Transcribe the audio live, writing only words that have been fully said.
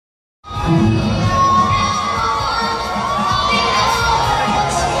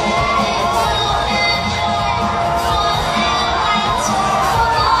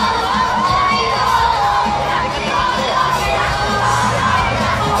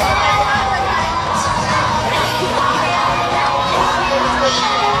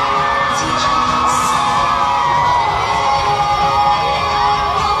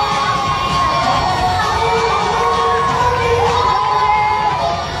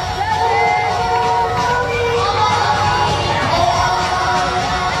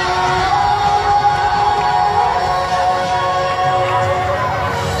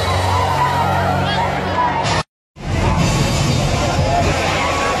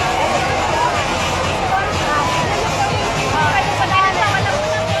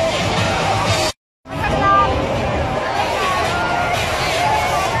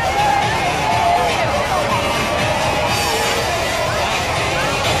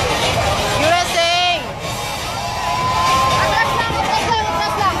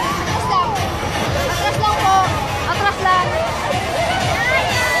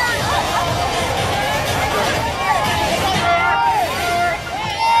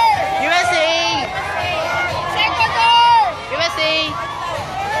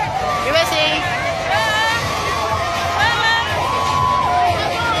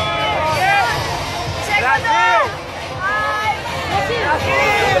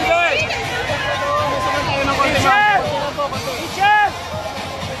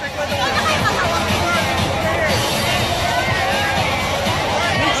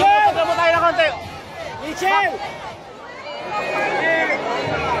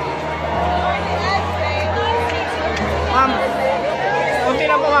Ma'am, konti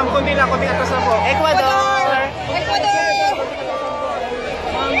lang po ma'am, konti atas lang po. Ecuador! Ecuador!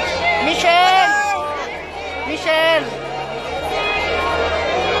 Michelle! Michelle!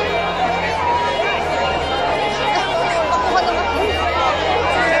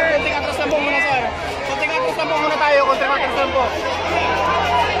 Konting atras lang po muna sir. Konting atras lang po muna tayo, konting atras lang po.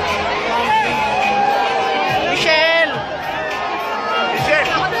 Michelle! Michelle!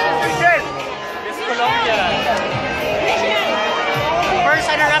 Miss Colombia! First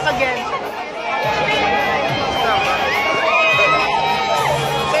runner-up again.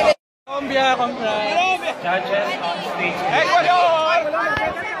 Colombia, Colombia! Judges on stage. Ecuador!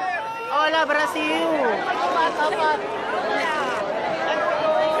 Hola, Brazil!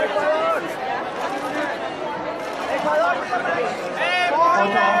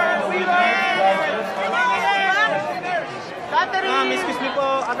 Katherine! Excuse me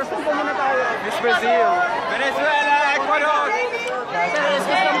po, atras lang po muna tayo. Miss Brazil! Venezuela, Ecuador! Sir,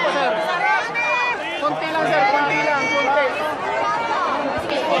 excuse lang po sir. Konti lang sir, konti lang, konti.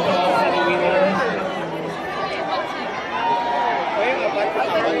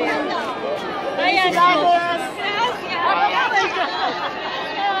 Ayan,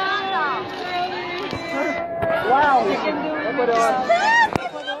 Wow! Ecuador!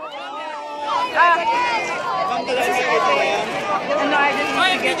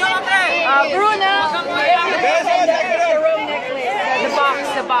 Bruna!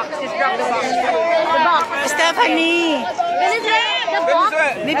 The box. Just drop the box. The box. Stephanie! Venezuela!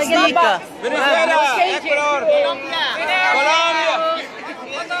 Lipstick! Venezuela! Ecuador! Colombia!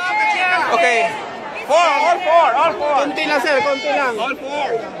 Okay. All four. Konti lang sir, konti lang. All four.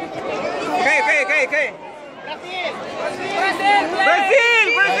 Okay.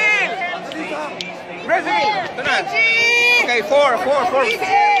 Brazil! Ito na. Okay, four.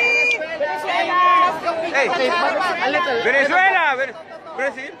 Hey, a little. Venezuela!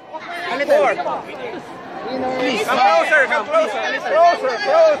 Brazil? A little. Four. Please. Come closer.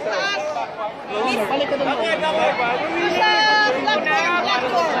 Balik ka doon.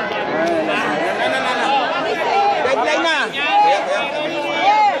 Deadline na.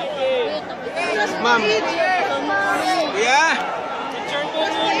 Ma'am. Yeah. Picture po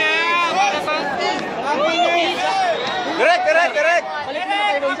muna. Direct. Balik na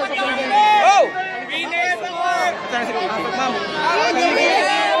kayo doon sa sakong. Oh! Ma'am.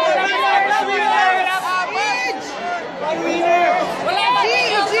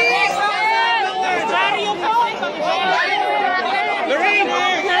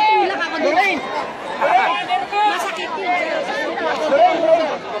 Lorraine! Masakit yun.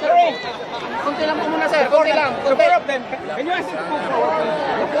 Lorraine! Kunti lang po muna sir, kunti lang. The four of them. Can you ask them to go forward?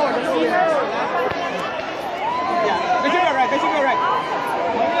 The four, the seniors. They should be right.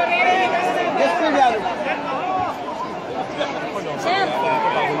 Just pull the other. Sir!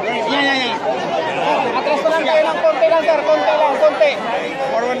 Yan. Atras na lang kayo ng konti lang sir, konti.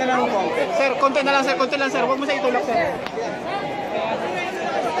 Forward na lang konti. Sir, konti na lang sir. Huwag mo sa itulak sir.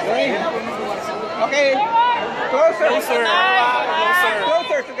 Lorraine. Okay. Closer. Closer. Closer.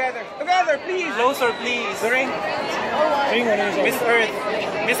 Closer together. Together, please. Closer, please. Miss Earth.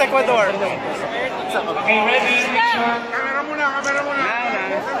 Miss Ecuador. Okay, ready? Camera muna.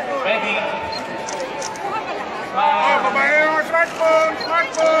 Ready? Babae yung smartphone.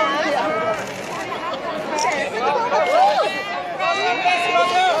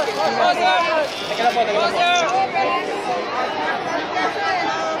 Teka lang po.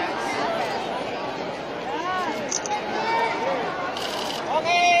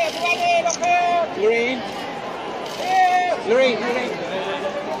 Lorraine.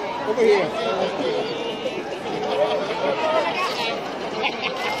 Over here.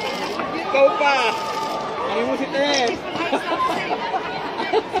 Ikaw pa. Ano mo si Tess?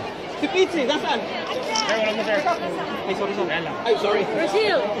 Si Pizzi, nasaan? Sir, wala mo, sir. Ay, sorry. Ay, sorry.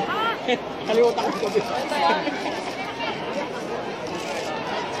 Brazil. Kalimutan ko si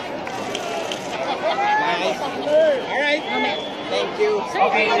Nice. Alright. Thank you.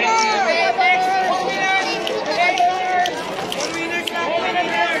 Okay,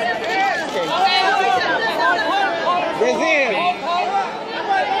 Brazil.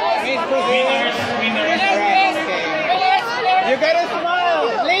 Miss Brazil. Winners. Alright, okay. You gotta smile.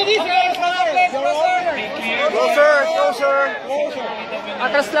 Ladies, you gotta smile. Your honor. Closer.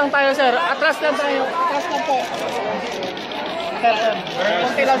 Atras lang tayo, sir. Atras lang po. Sir.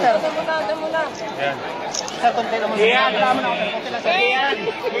 Konti lang, sir. Yan. Sir, konti lang. Yan. Konti lang, sir.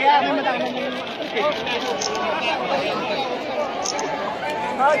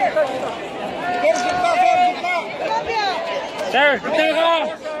 Sir, gitna ka!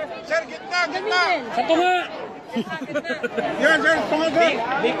 Sir, gitna. Sato nga! Yan, sir. Tumagal.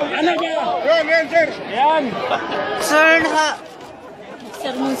 Ano ba? Yan, sir. Yan! Sir,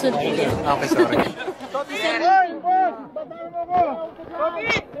 Sir, munsod po yan. Okay, sorry.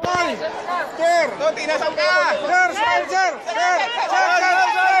 Sir! Toti, nasan ka? Sir!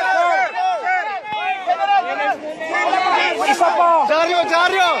 Isa pa!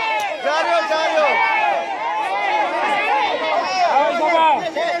 Jaryo! Ay, isa pa!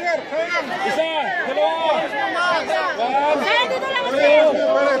 Isa! Dalawa! Sir, dito lang.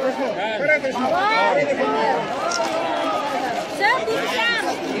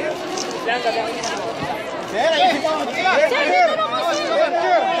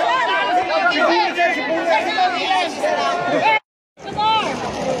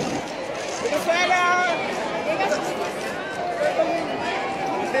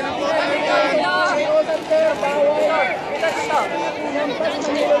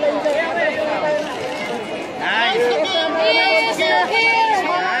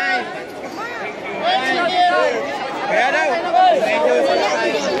 Kaya daw, medyo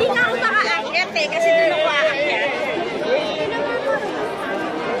Hindi na ako makaakyat kasi doon ako aakyat.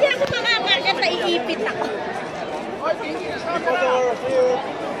 Hindi ako makaakyat, naiipit ako.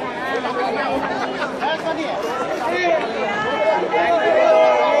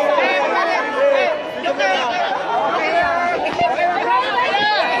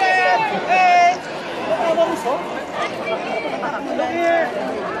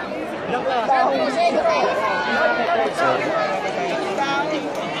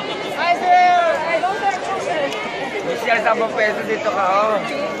 Michelle, 10 pesos dito ka, oh.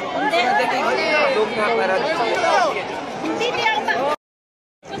 Hindi. Doon nga, para Hindi ako ba?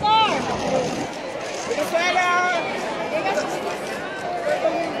 Sumor!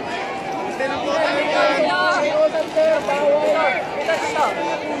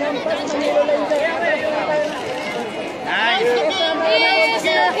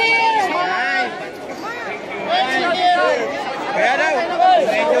 Kaya daw,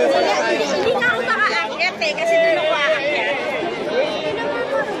 medyo Hindi na ako makaakyat kasi doon ako aakyat.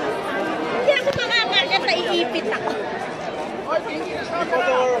 Hindi ako makaakyat, naiipit ako.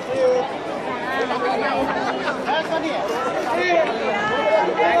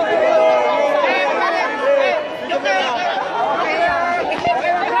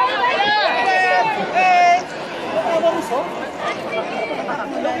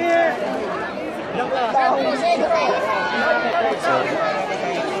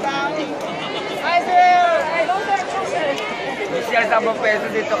 Michelle, 10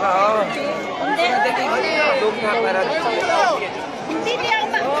 pesos dito ka, oh. Hindi. Doon nga, para Hindi ako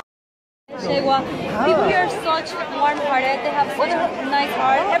ba? Shewa, people here are such warm-hearted. They have such a nice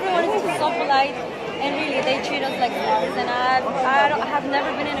heart. Everyone is so polite, and really, they treat us like stars. And I have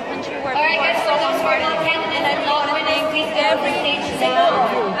never been in a country where people are so warm-hearted. And I love to thank every single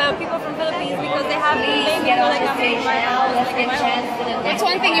people from Philippines because they have happy, you know, like I'm in my house, like in my home. What's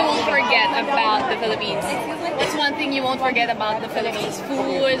one thing you won't forget about the Philippines? What's one thing you won't forget about the Philippines?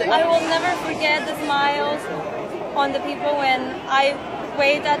 Food? I will never forget the smiles on the people when I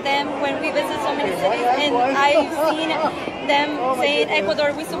waved at them when we visit so many cities, and I've seen them saying,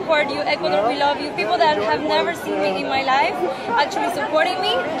 Ecuador, we support you, Ecuador, we love you. People that have never seen me in my life actually supporting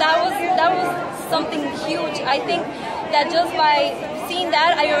me, that was something huge. I think that just by seeing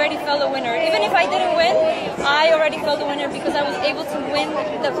that, I already felt a winner. Even if I didn't win, I already felt a winner because I was able to win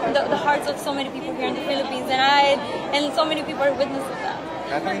the hearts of so many people here in the Philippines, and so many people are witnessing that.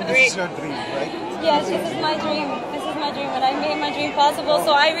 Katherine, this is your dream, right? Yes, this is my dream. This is my dream, and I made my dream possible.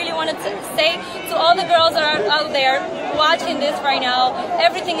 So I really wanted to say to all the girls that are out there watching this right now,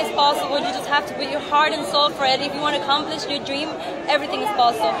 everything is possible. You just have to put your heart and soul for it. If you want to accomplish your dream, everything is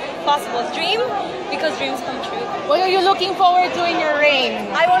possible. Dream, because dreams come true. What are you looking forward to in your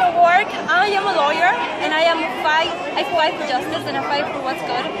reign? I want to work. I am a lawyer, and I fight for justice, and I fight for what's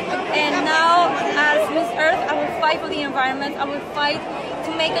good. And now, as Miss Earth, I will fight for the environment. I will fight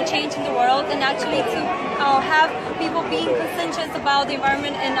to make a change in the world, and actually to have people being conscientious about the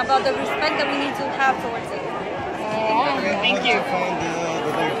environment and about the respect that we need to have towards it. Thank you.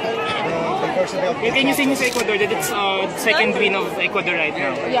 Can you say Miss Ecuador that it's second win of Ecuador right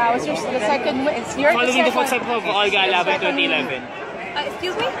now? Yeah, it was the second win. It's your Following the footsteps of Olga Alaban 2011.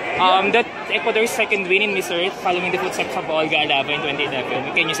 Excuse me? That Ecuador's second win in Miss Earth, following the footsteps of Olga Alaban 2011.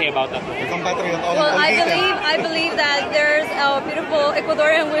 What can you say about that? Well, I believe that there's beautiful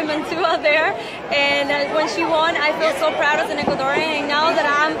Ecuadorian women too out there, and when she won, I feel so proud as an Ecuadorian. And now that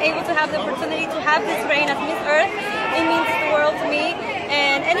I'm able to have the opportunity to have this reign as Miss Earth, it means the world to me.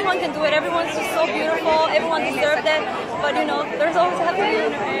 And anyone can do it. Everyone's just so beautiful. Everyone deserved it. But you know, there's always have to be a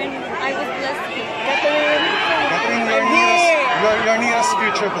winner, and I was blessed. Katherine, your nearest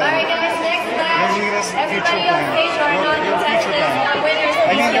future plan. Your nearest future plan. Your future plan.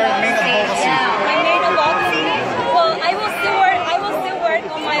 I mean, your main advocacy. My main advocacy? Well, I will still work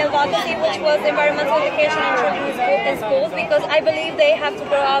on my advocacy, which was environmental education in children in schools, because I believe they have to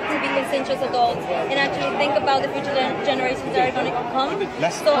grow up to be conscientious adults and actually think about the future generations that are going to come.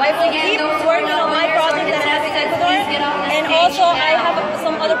 So I will keep working on my project that I have in Ecuador, and also I have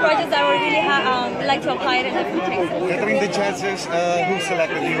some other projects that I would really like to apply it in different places. Katherine, the judges who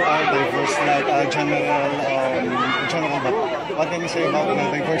selected you are diverse, like general. What can you say about the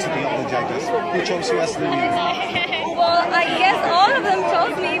diversity of the judges who chose you as the winner? Well, I guess all of them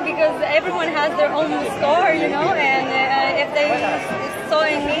chose me because everyone has their own story, you know, and if they saw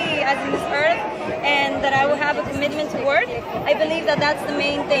in me as Miss Earth and that I will have a commitment to work, I believe that that's the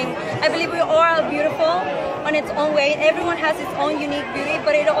main thing. I believe we all are beautiful on its own way. Everyone has its own unique beauty,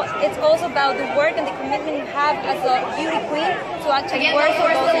 but it's also about the work and the commitment you have as a beauty queen to actually work for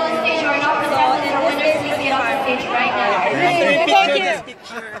those in the stage. So in this case, really hard. Thank you.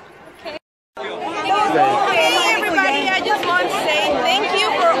 Hey everybody, I just want to say thank you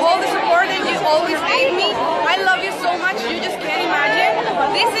for all the support that you always gave me. I love you so much, you just can't imagine.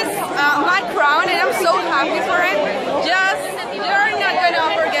 This is my crown and I'm so happy for it. You're not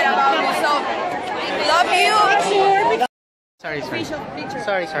gonna forget about me, so love you. Sorry. Picture.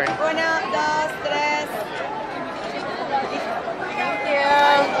 Sorry. Una, dos, tres.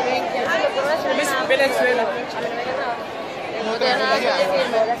 Thank you. Miss Venezuela.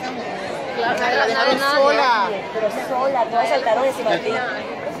 Sola, todas saltaron encima de ti.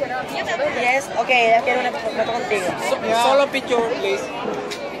 Yes, okay, ya quiero una foto contigo. Solo picture, please.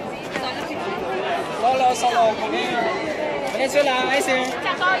 Solo. Venezuela, I see.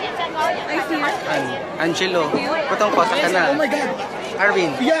 Angelo, potong kotak ka na. Oh my God.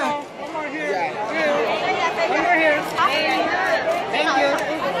 Arvin. Yeah. One more here. Thank you.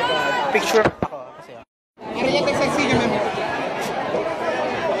 Picture.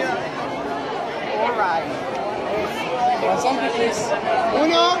 Alright. Something please.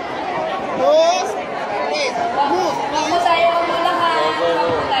 Uno, dos, tres. Move. Vamos tayo maglakad.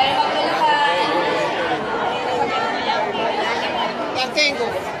 Ya tengo.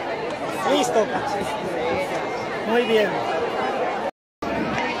 Listo. Muy bien.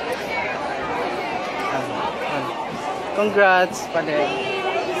 Congrats, Pade.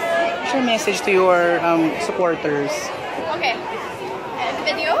 What's your message to your supporters? Okay.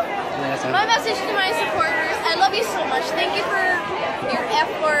 Video? Yes, My message to my supporters, I love you so much. Thank you for your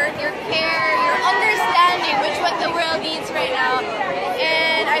effort, your care, your understanding which what the world needs right now.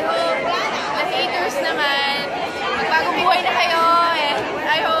 And I hope the haters naman, magbagong buhay na kayo. And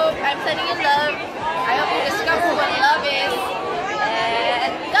I hope I'm sending you love. I hope you discover what love is.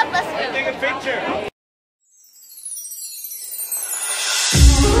 And God bless you. Take a picture.